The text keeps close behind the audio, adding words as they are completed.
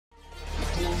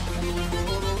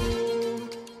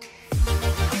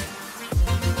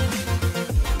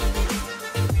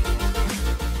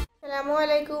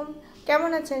আলাইকুম।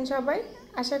 কেমন আছেন সবাই?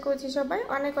 আশা করছি সবাই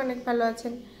অনেক অনেক ভালো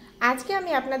আছেন। আজকে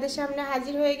আমি আপনাদের সামনে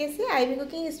হাজির হয়ে গেছি আইভি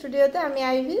কুকিং স্টুডিওতে। আমি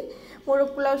আইভি মোরগ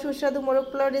পোলাও, সুস্বাদু মোরগ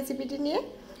পোলাও রেসিপিটি নিয়ে।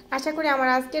 আশা করি আমার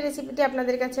আজকের রেসিপিটি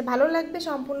আপনাদের কাছে ভালো লাগবে।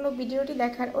 সম্পূর্ণ ভিডিওটি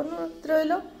দেখার অনুরোধ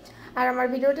রইল। আর আমার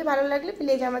ভিডিওটি ভালো লাগলে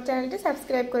প্লিজ আমার চ্যানেলটি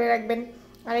সাবস্ক্রাইব করে রাখবেন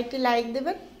আর একটি লাইক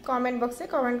দেবেন। কমেন্ট বক্সে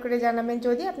কমেন্ট করে জানাবেন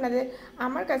যদি আপনাদের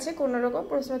আমার কাছে কোনো রকম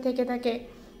প্রশ্ন থেকে থাকে।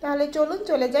 তাহলে চলুন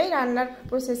চলে যাই রান্নার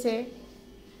প্রসেসে।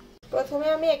 প্রথমে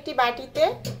আমি একটি বাটিতে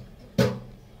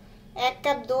 1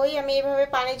 কাপ দই আমি এইভাবে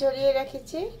পানি ঝরিয়ে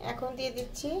রেখেছি, এখন দিয়ে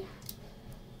দিচ্ছি।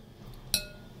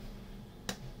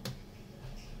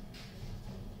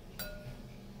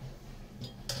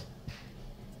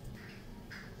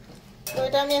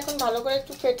 দইটা আমি এখন ভালো করে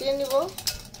একটু ফেটিয়ে নিব।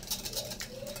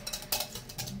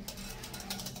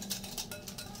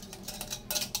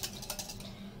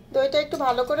 দইটা একটু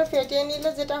ভালো করে ফেটিয়ে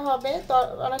নিলে যেটা হবে,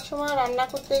 অনেক সময় রান্না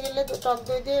করতে গেলে টক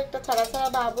দই দিয়ে একটা ছাড়া ছাড়া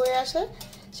ভাব হয়ে আসে,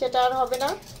 সেটা আর হবে না।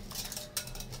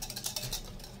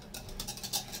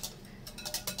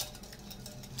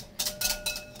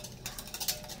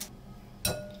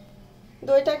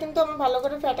 দইটা কিন্তু আমার ভালো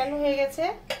করে ফেটানো হয়ে গেছে।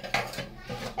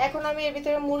 এখন আমি এর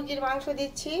ভিতরে মুরগির মাংস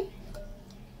দিচ্ছি।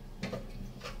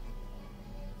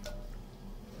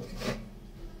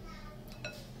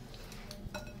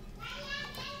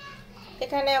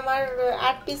 এখানে আমার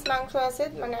 8 পিস মাংস আছে,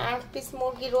 মানে 8 পিস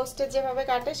মুরগি রোস্টে যেভাবে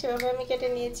কাটে সেভাবে আমি কেটে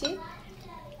নিয়েছি।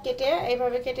 কেটে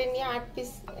এইভাবে কেটে নিয়ে 8 পিস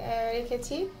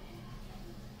রেখেছি।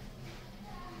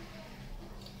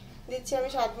 দিচ্ছি আমি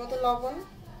স্বাদ মতো লবণ।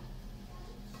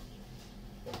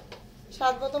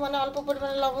 স্বাদ মতো মানে অল্প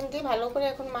পরিমাণে লবণ দিয়ে ভালো করে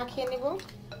এখন মাখিয়ে নিব।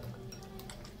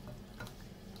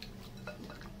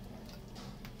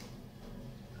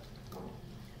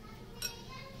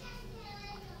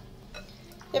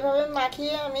 এভাবে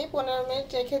মাখিয়ে আমি 15 মিনিট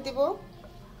রেখে দিব।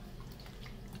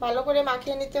 ভালো করে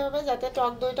মাখিয়ে নিতে হবে যাতে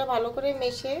টক দইটা ভালো করে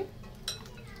মেশে।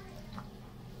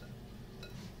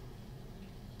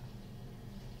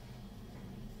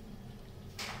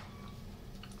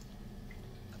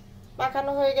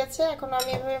 মাখানো হয়ে গেছে, এখন আমি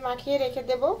এভাবে মাখিয়ে রেখে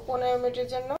দেব 15 মিনিটের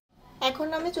জন্য। এখন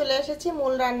আমি চলে এসেছি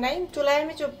মূল রান্নায়। চুলায়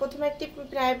আমি প্রথমে একটি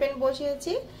ফ্রাই প্যান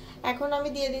বসিয়েছি। এখন আমি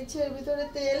দিয়ে দিচ্ছি এর ভিতরে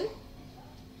তেল।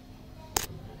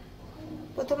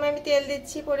 প্রথমে আমি তেল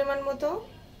দিচ্ছি পরিমাণ মতো।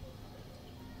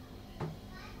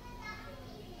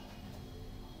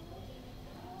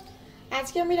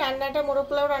 আজকে আমি রান্নাটা মোরগ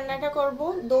পোলাও রান্নাটা করব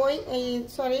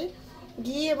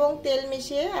ঘি এবং তেল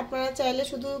মিশিয়ে। আপনারা চাইলে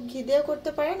শুধু ঘি দিয়েও করতে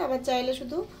পারেন, আবার চাইলে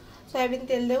শুধু সয়াবিন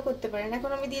তেল দিয়েও করতে পারেন।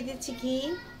 এখন আমি দিয়ে দিচ্ছি ঘি।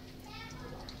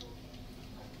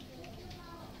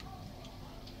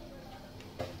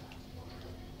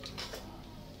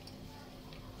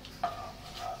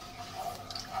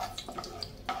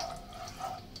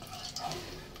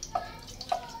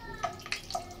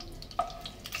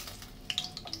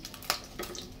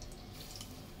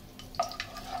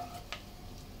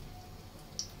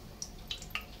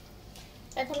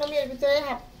 এখন আমি এর ভিতরে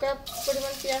 1/2 কাপ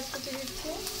পরিমাণ পেঁয়াজ কুচি দিচ্ছি।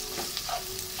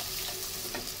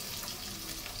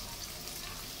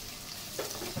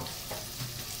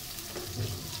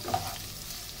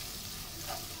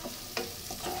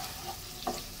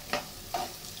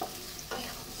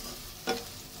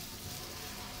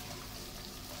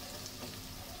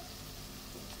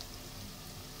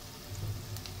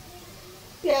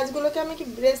 পেঁয়াজগুলোকে আমি কি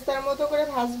ব্রেস্তার মতো করে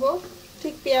ভাজবো।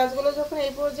 ঠিক পেঁয়াজগুলো যখন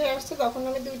এই পর্যায়ে আসছে তখন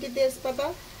আমি 2টি তেজপাতা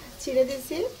ছিঁড়ে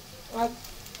দিছি, আর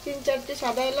 3-4টি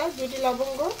সাদা এলাচ, 2টি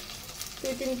লবঙ্গ,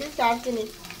 2-3 পিস দারচিনি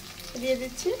দিয়ে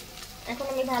দিচ্ছি। এখন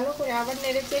আমি ভালো করে আবার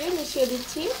নেড়ে চেড়ে মিশিয়ে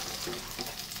দিচ্ছি।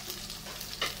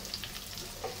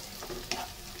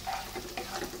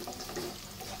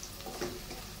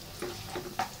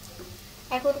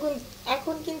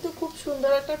 এখন কিন্তু খুব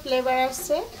সুন্দর একটা ফ্লেভার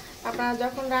আসছে। আপনারা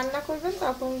যখন রান্না করবেন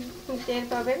তখন টের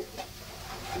পাবেন।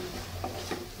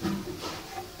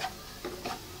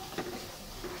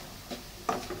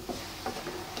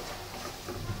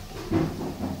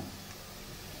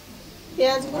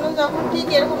 পেঁয়াজগুলো যখন ঠিক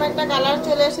এরকম একটা কালার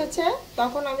চলে এসেছে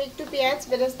তখন আমি একটু পেঁয়াজ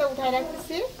বেরেস্তা উঠায়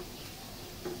রাখতেছি।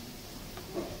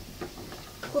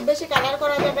 খুব বেশি কালার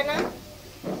করা যাবে না।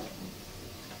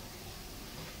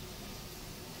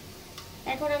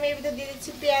 এখন আমি এর ভিতরে দিয়ে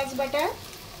দিচ্ছি পেঁয়াজ বাটা।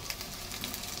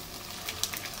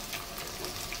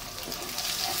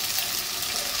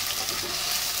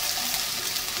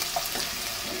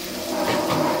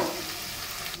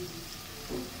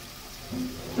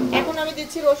 এখন আমি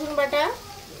দিচ্ছি রসুন বাটা,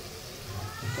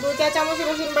 2 চা চামচ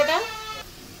রসুন বাটা।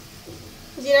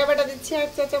 জিরা বাটা দিচ্ছি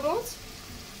 1 চা চামচ।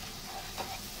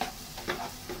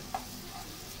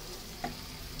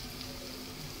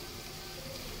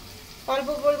 অল্প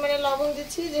পরিমাণে লবণ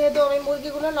দিচ্ছি, যেহেতু আমি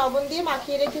মুরগিগুলো লবণ দিয়ে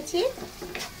মাখিয়ে রেখেছি।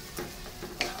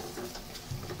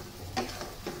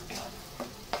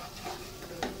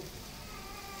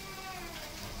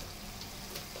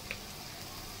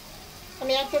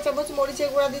 আমি 1 চা চামচ মরিচের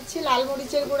গুঁড়া দিচ্ছি, লাল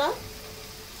মরিচের গুঁড়া।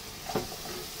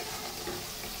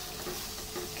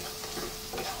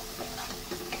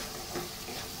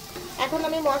 এখন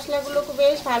আমি মশলাগুলোকে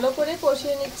বেশ ভালো করে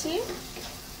কষিয়ে নিচ্ছি।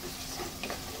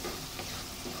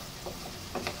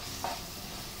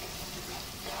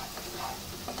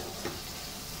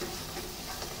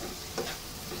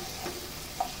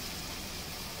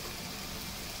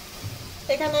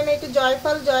 এখানে আমি একটু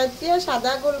জয়ফল, জয়ত্রী আর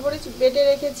সাদা গোলমরিচ বেটে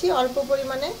রেখেছি অল্প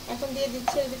পরিমাণে, এখন দিয়ে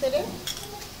দিচ্ছি এর ভিতরে।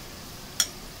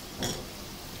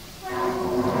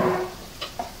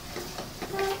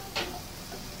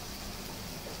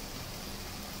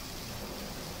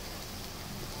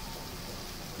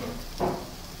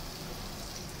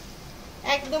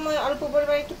 একদম অল্প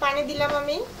পরিমাণে একটু পানি দিলাম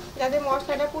আমি, যাতে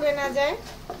মশলাটা পুড়ে না যায়,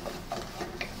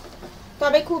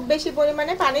 তবে খুব বেশি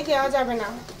পরিমাণে পানি দেওয়া যাবে না।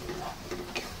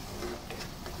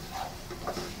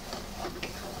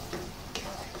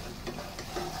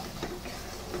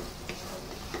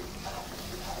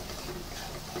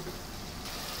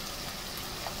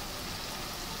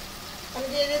 আমি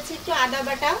দিয়ে দিচ্ছি একটু আদা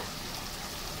বাটা,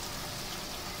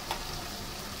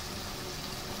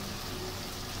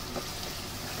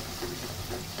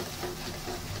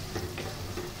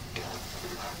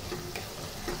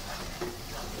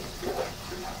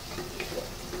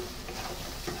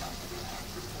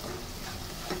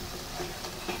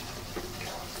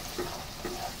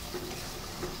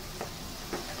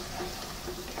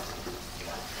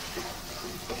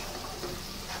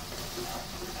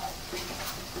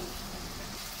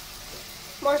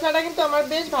 মশলাটা কিন্তু আমার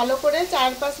বেশ ভালো করে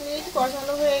 4-5 মিনিট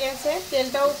কষানো হয়ে গেছে,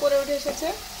 তেলটাও উপরে উঠে এসেছে।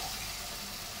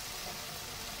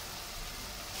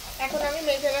 এখন আমি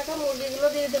মেখে রাখা মুরগিগুলো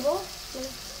দিয়ে দেবো,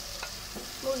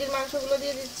 মুরগির মাংসগুলো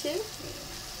দিয়ে দিচ্ছি।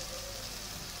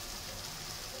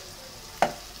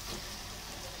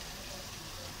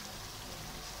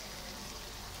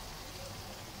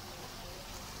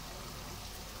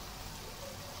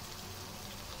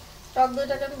 টক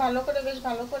দইটাকে আমি ভালো করে বেশ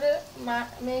ভালো করে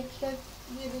মেখে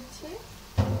দিয়ে দিচ্ছি।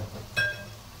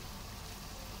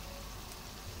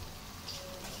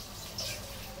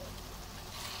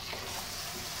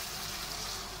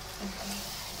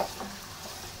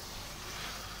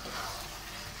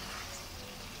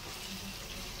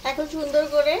 এখন সুন্দর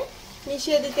করে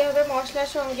মিশিয়ে দিতে হবে মশলার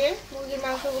সঙ্গে মুরগির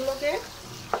মাংসগুলোকে।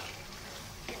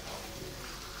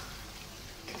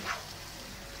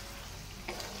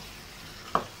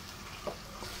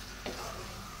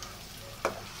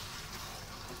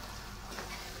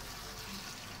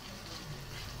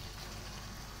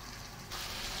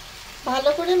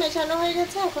 ভালো করে মেশানো হয়ে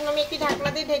গেছে, এখন আমি একটি ঢাকনা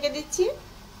দিয়ে ঢেকে দিচ্ছি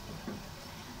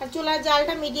আর চুলার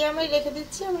জালটা মিডিয়ামে রেখে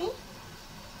দিচ্ছি। আমি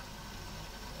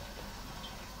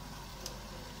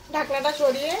ঢাকনাটা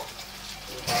সরিয়ে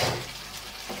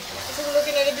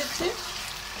মাংসগুলোকে নেড়ে দিচ্ছি।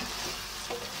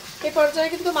 এই পর্যায়ে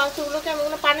কিন্তু মাংসগুলোকে আমি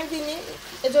কোনো পানি দিইনি,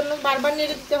 এজন্য বারবার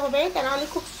নেড়ে দিতে হবে, তা নাহলে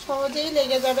খুব সহজেই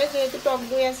লেগে যাবে, যেহেতু টক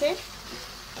দই আছে।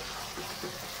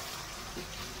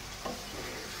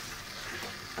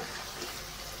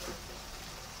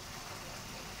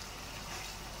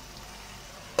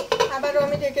 আবারও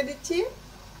আমি ঢেকে দিচ্ছি।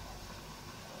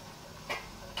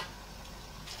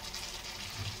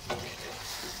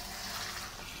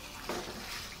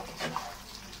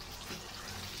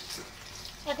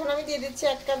 এখন আমি দিয়ে দিচ্ছি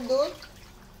 1 কাপ দুধ।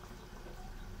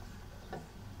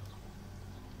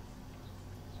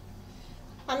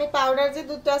 আমি পাউডার যে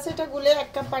দুধটা আছে এটা গুলে 1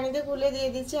 কাপ পানি দিয়ে গুলে দিয়ে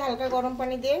দিচ্ছি, হালকা গরম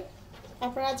পানি দিয়ে।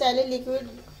 আপনারা চাইলে লিকুইড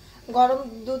গরম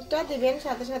দুধটা দিবেন,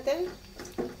 সাথে সাথে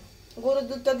গরুর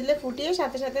দুধটা দিলে ফুটিয়ে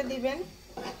সাথে সাথে দিবেন।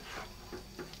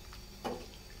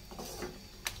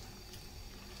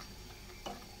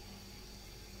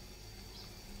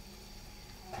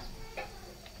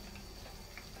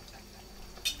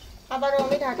 আবারও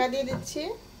আমি ঢাকা দিয়ে দিচ্ছি।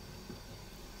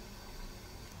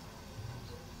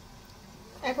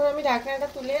 এখন আমি ঢাকনাটা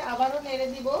তুলে আবারও নেড়ে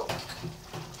দিব।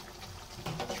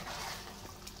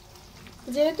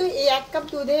 যেহেতু এই 1 কাপ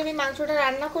দুধে আমি মাংসটা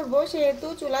রান্না করব, সেহেতু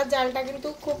চুলার জালটা কিন্তু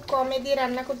খুব কমে দিয়ে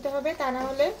রান্না করতে হবে, তা না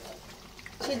হলে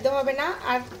সিদ্ধ হবে না,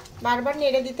 আর বারবার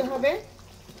নেড়ে দিতে হবে।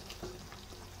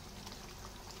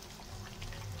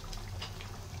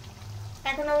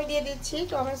 এখন আমি দিয়ে দিচ্ছি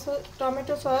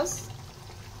টমেটো সস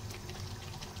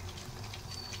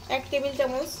 1 টেবিল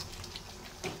চামচ।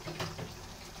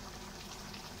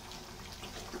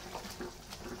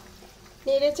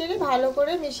 নেড়ে চেড়ে ভালো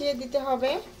করে মিশিয়ে দিতে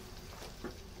হবে।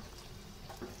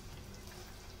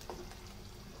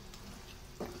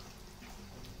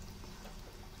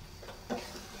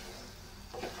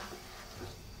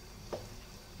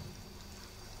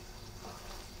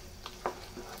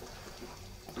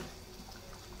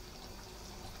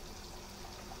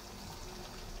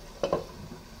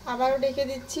 আবারও ঢেকে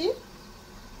দিচ্ছি।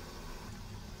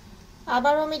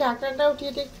 আবারও আমি ঢাকনাটা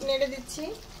উঠিয়ে নেড়ে দিচ্ছি।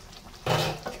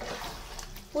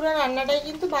 পুরো রান্নাটাই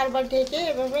কিন্তু বারবার ঢেকে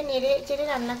এভাবে নেড়ে চেড়ে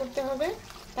রান্না করতে হবে,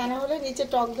 তা না হলে নিচে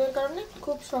টক দইয়ের কারণে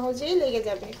খুব সহজেই লেগে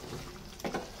যাবে।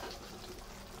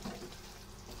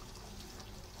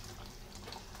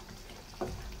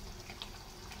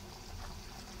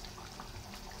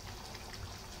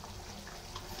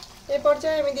 এ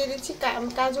পর্যায়ে আমি দিয়ে দিচ্ছি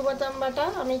কাজু বাদাম বাটা।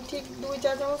 আমি ঠিক 2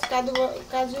 চা চামচ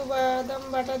কাজু বাদাম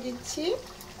বাটা দিচ্ছি।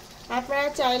 আপনারা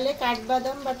চাইলে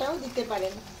কাঠবাদাম বাটাও দিতে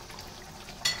পারেন।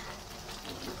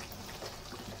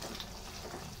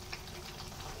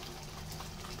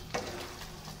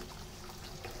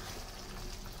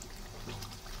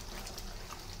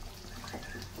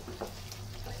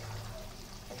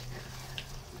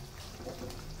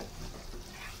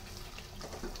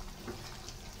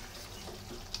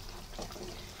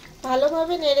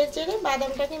 ভালোভাবে নেড়ে চেড়ে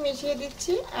বাদামটাকে মিশিয়ে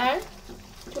দিচ্ছি আর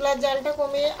চুলার জালটা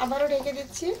কমিয়ে আবারও ঢেকে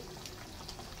দিচ্ছি।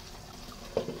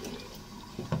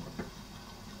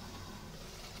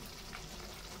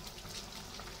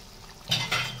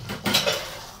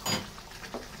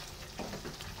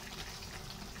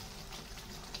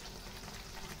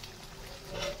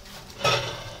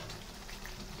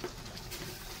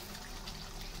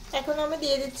 এখন আমি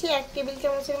দিয়ে দিচ্ছি 1 টেবিল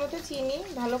চামচের মতো চিনি,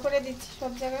 ভালো করে দিচ্ছি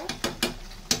সব জায়গায়।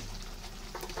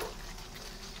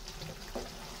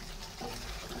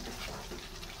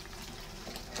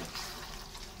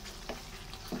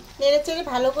 নেড়ে চেড়ে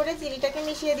ভালো করে চিনিটাকে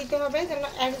মিশিয়ে দিতে হবে যেন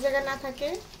এক জায়গায় না থাকে।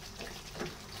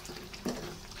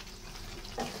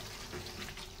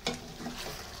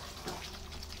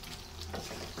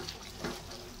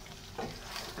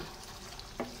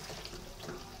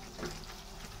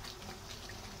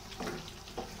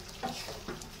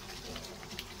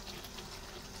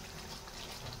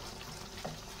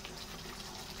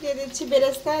 দিয়ে দিচ্ছি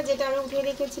বেরেস্তা, যেটা আমি উঠিয়ে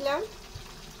রেখেছিলাম।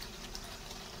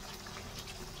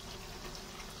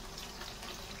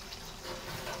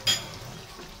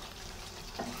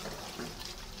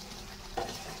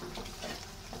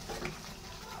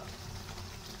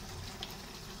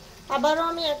 আবারও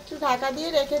আমি একটু ঢাকা দিয়ে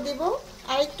রেখে দিব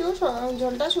আর একটু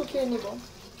ঝোলটা শুকিয়ে নিব।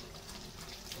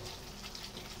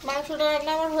 মাংসটা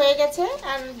রান্না আমার হয়ে গেছে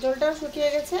আর ঝোলটাও শুকিয়ে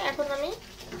গেছে। এখন আমি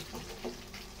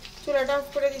চুলাটা অফ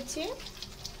করে দিচ্ছি।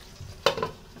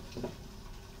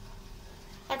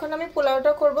 এখন আমি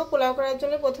পোলাওটা করব। পোলাও করার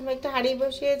জন্য প্রথমে একটা হাঁড়ি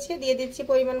বসিয়েছি, দিয়ে দিচ্ছি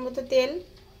পরিমাণ মতো তেল।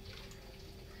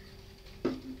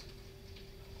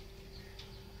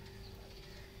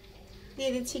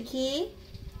 দিয়ে দিচ্ছি ঘি।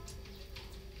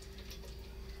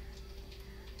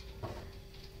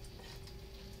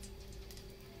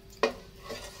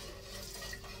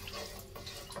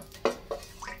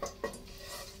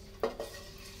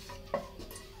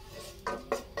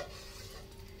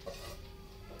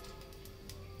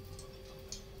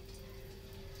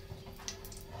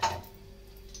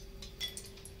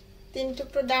 তিন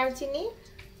টুকরো দারচিনি,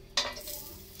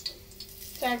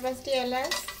 4-5টি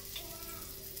এলাচ,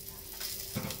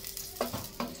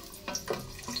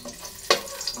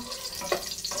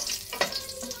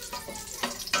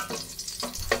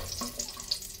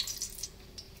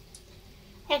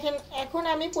 এখন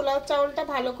আমি পোলাও চাউলটা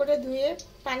ভালো করে ধুয়ে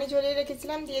পানি ঝরিয়ে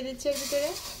রেখেছিলাম, দিয়ে দিচ্ছি এর ভিতরে।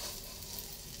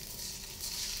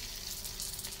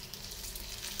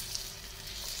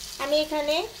 আমি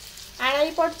এখানে 2.5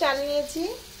 পট চাল নিয়েছি,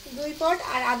 2 পট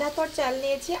আর আধা পট চাল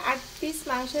নিয়েছি 8 পিস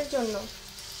মাংসের জন্য।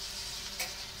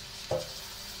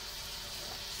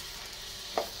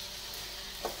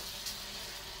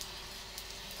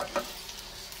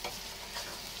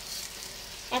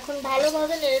 এখন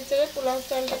ভালোভাবে নেড়েচেড়ে পোলাও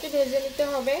চালটাকে ভেজে নিতে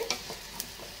হবে।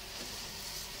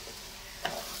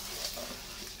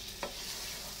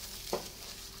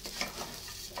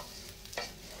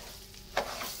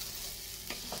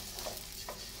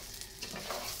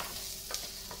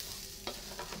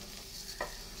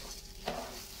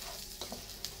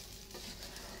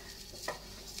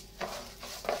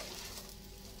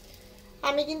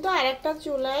 আমি কিন্তু আরেকটা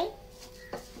চুলায়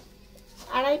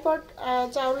 2.5 পট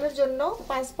চাউলের জন্য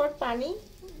 5 পট পানি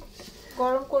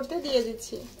গরম করতে দিয়ে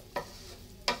দিচ্ছি।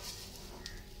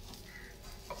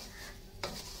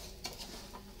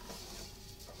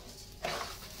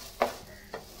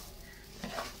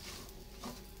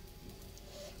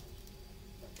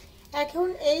 এখন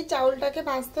এই চাউলটাকে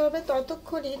ভাজতে হবে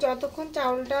ততক্ষণই যতক্ষণ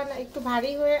চাউলটা একটু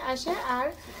ভারী হয়ে আসে আর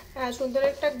সুন্দর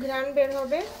একটা ঘ্রাণ বের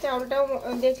হবে। চাউলটাও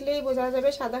দেখলেই বোঝা যাবে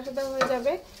সাদা সাদা হয়ে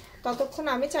যাবে। ততক্ষণ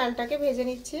আমি চালটাকে ভেজে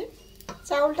নিচ্ছি।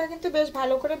 চাউলটা কিন্তু বেশ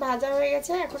ভালো করে ভাজা হয়ে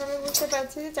গেছে। এখন আমি বুঝতে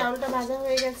পারছি যে চাউলটা ভাজা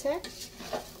হয়ে গেছে।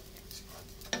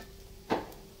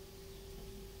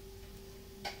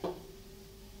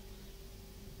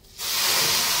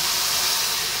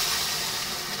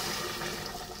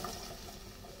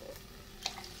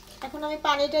 এখন আমি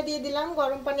পানিটা দিয়ে দিলাম,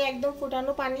 গরম পানি, একদম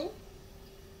ফুটানো পানি।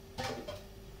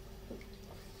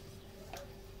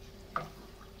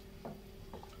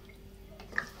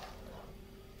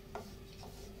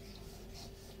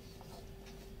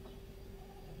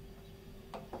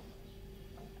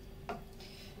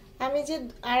 আমি যে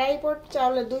 2.5 পট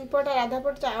চাউলের 2 পট আর আধা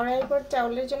পট 2.5 পট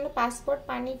চাউলের জন্য 5 পট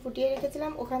পানি ফুটিয়ে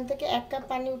রেখেছিলাম, ওখান থেকে 1 কাপ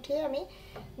পানি উঠিয়ে আমি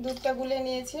দুধটা গুলে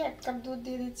নিয়েছি। 1 কাপ দুধ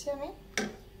দিয়ে দিচ্ছি আমি।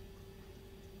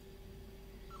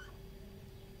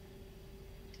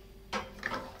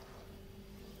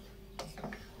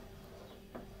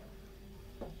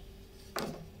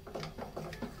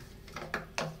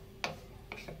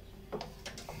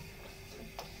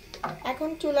 এখন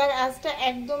চুলার আঁচটা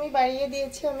একদমই বাড়িয়ে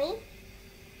দিয়েছি আমি।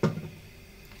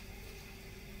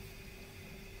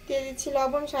 দিয়ে দিচ্ছি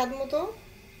লবণ স্বাদ মতো।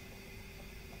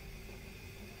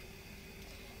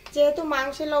 যেহেতু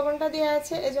মাংসে লবণটা দেওয়া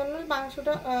আছে, এজন্য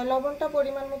মাংসটা লবণটা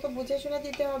পরিমাণ মতো বুঝে শুনে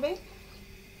দিতে হবে।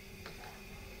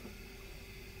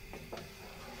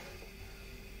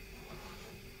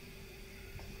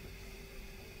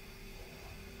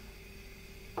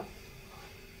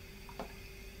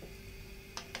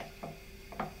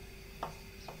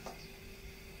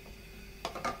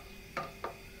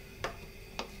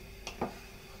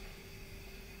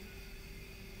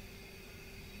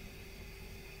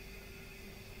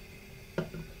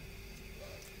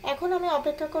 এখন আমি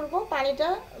অপেক্ষা করব পানিটা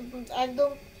একদম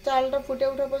চালটা ফুটে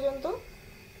ওঠা পর্যন্ত।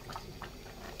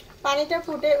 পানিটা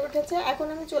ফুটে উঠেছে, এখন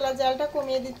আমি চুলার জালটা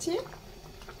কমিয়ে দিচ্ছি।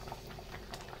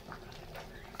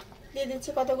 দিয়ে দিচ্ছি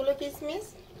কতগুলো কিশমিশ,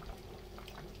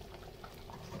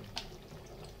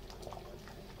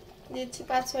 দিচ্ছি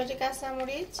 5-6টি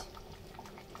কাঁচামরিচ,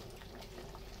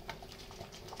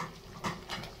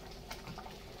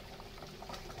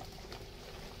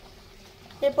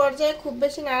 এই পর্যায়ে খুব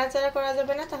বেশি নাড়াচাড়া করা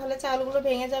যাবে না, তাহলে চালগুলো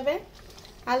ভেঙে যাবে।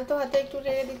 আলতো হাতে একটু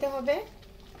নেড়ে দিতে হবে।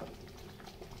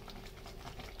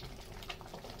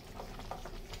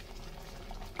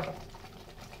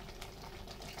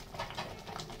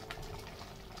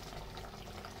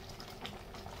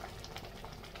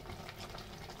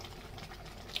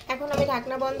 এখন আমি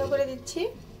ঢাকনা বন্ধ করে দিচ্ছি।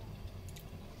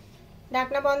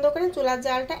 ঢাকনা বন্ধ করে চুলার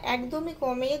জালটা একদমই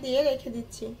কমিয়ে দিয়ে রেখে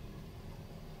দিচ্ছি।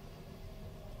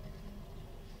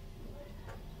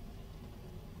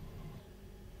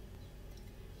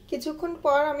 কিছুক্ষণ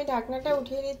পর আমি ঢাকনাটা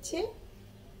উঠিয়ে নিচ্ছি।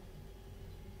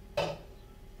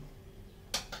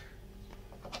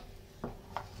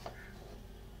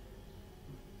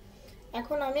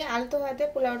 এখন আমি আলতো হাতে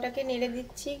পোলাওটাকে নেড়ে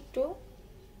দিচ্ছি একটু।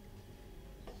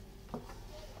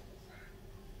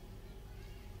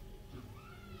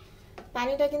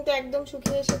 পানিটা কিন্তু একদম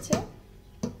শুকিয়ে এসেছে।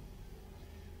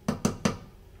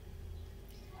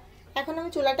 এখন আমি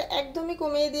চুলাটা একদমই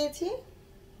কমিয়ে দিয়েছি।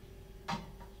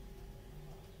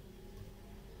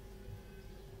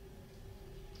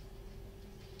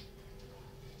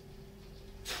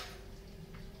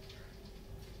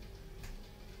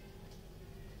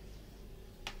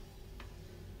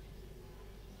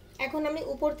 এখন আমি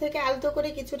উপর থেকে আলতো করে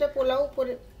কিছুটা পোলাও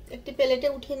উপরে একটি প্লেটে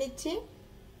উঠিয়ে নিচ্ছি।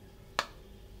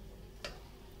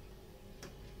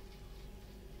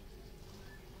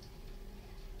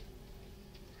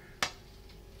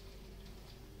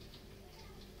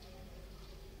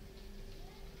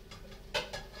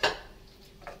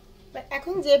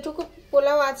 এখন যেটুকু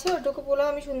পোলাও আছে ওটুকু পোলাও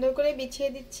আমি সুন্দর করে বিছিয়ে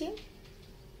দিচ্ছি।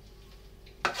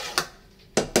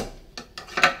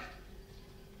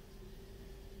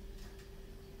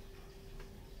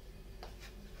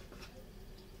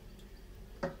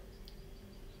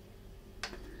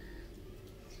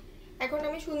 এখন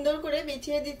আমি সুন্দর করে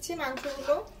বিছিয়ে দিচ্ছি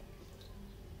মাংসগুলো,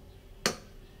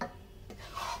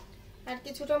 আর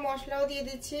কিছুটা মশলাও দিয়ে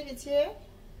দিচ্ছি বিছিয়ে।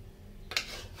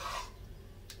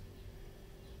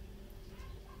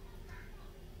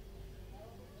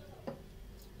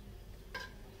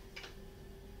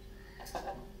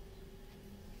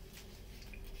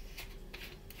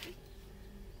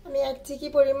 আমি 1 চিকি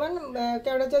পরিমাণ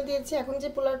কেওড়া জল দিয়েছি। এখন যে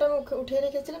পোলাওটা উঠিয়ে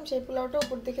রেখেছিলাম সেই পোলাওটা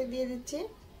উপর থেকে দিয়ে দিচ্ছি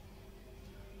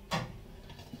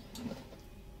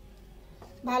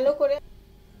ভালো করে।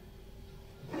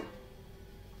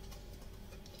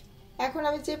 এখন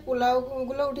আমি যে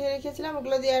পোলাওগুলো উঠিয়ে রেখেছিলাম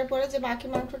ওগুলো দেওয়ার পরে যে বাকি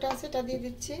মাংসটা আছে এটা দিয়ে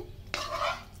দিচ্ছি।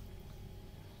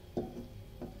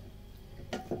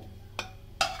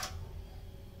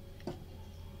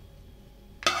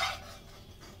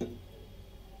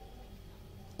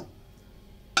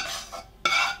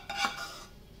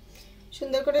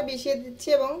 সুন্দর করে মিশিয়ে দিচ্ছি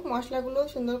এবং মশলাগুলো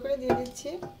সুন্দর করে দিয়ে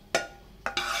দিচ্ছি।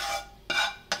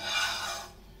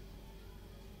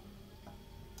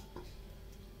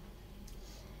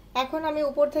 এখন আমি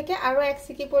উপর থেকে আরও 1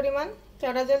 সিকি পরিমাণ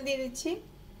কেওড়া জল দিয়ে দিচ্ছি।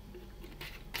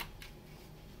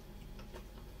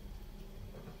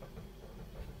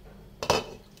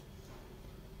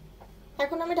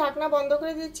 এখন আমি ঢাকনা বন্ধ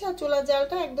করে দিচ্ছি আর চুলার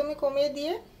জালটা একদমই কমিয়ে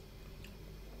দিয়ে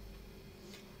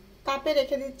তাপে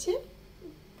রেখে দিচ্ছি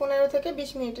 15 থেকে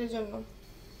 20 মিনিটের জন্য।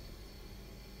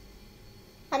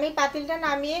 আমি পাতিলটা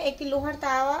নামিয়ে একটি লোহার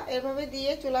তাওয়া এভাবে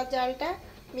দিয়ে চুলার জালটা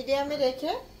মিডিয়ামে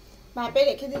রেখে ভাপে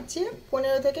রেখে দিচ্ছি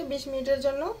 15 থেকে 20 মিনিটের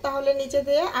জন্য। তাহলে নিচে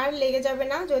দিয়ে আর লেগে যাবে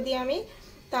না যদি আমি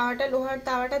লোহার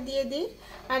তাওয়াটা দিয়ে দিই।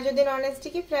 আর যদি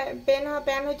ননস্টিকি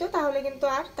প্যান হইতো তাহলে কিন্তু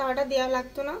আর তাওয়াটা দেওয়া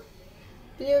লাগতো না।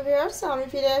 প্রিয় ভিউয়ার্স, আমি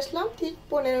ফিরে আসলাম ঠিক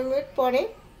 15 মিনিট পরে।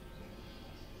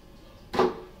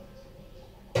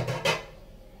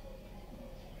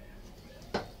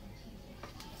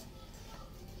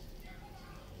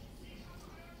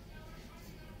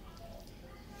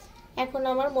 এখন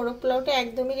আমার মোরগ পোলাওটা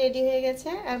একদমই রেডি হয়ে গেছে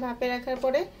আর ভাপে রাখার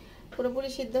পরে পুরোপুরি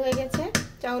সিদ্ধ হয়ে গেছে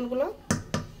চাউলগুলো।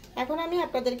 এখন আমি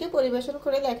আপনাদেরকে পরিবেশন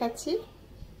করে দেখাচ্ছি।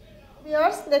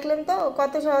 ভিউয়ার্স, দেখলেন তো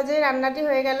কত সহজেই রান্নাটি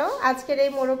হয়ে গেল। আজকের এই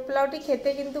মোরগ পোলাওটি খেতে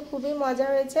কিন্তু খুবই মজা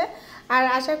হয়েছে। আর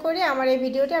আশা করি আমার এই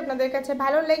ভিডিওটি আপনাদের কাছে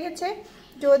ভালো লেগেছে।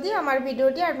 যদি আমার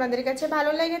ভিডিওটি আপনাদের কাছে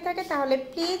ভালো লেগে থাকে তাহলে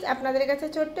প্লিজ আপনাদের কাছে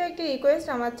ছোট্ট একটি রিকোয়েস্ট,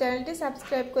 আমার চ্যানেলটি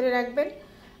সাবস্ক্রাইব করে রাখবেন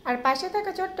আর পাশে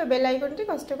থাকা ছোট্ট বেল আইকনটি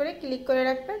কষ্ট করে ক্লিক করে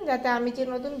রাখবেন, যাতে আমি যে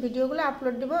নতুন ভিডিওগুলো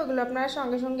আপলোড দিব ওগুলো আপনারা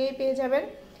সঙ্গে সঙ্গেই পেয়ে যাবেন।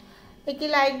 একটি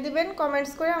লাইক দিবেন,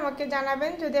 কমেন্টস করে আমাকে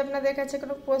জানাবেন। যদি আপনাদের কাছে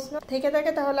কোনো প্রশ্ন থেকে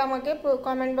থাকে তাহলে আমাকে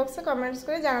কমেন্ট বক্সে কমেন্টস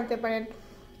করে জানাতে পারেন।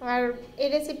 আর এই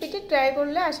রেসিপিটি ট্রাই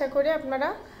করলে আশা করি আপনারা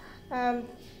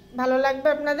ভালো লাগবে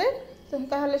আপনাদের।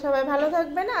 তাহলে সবাই ভালো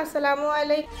থাকবেন। আসসালামু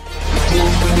আলাইকুম।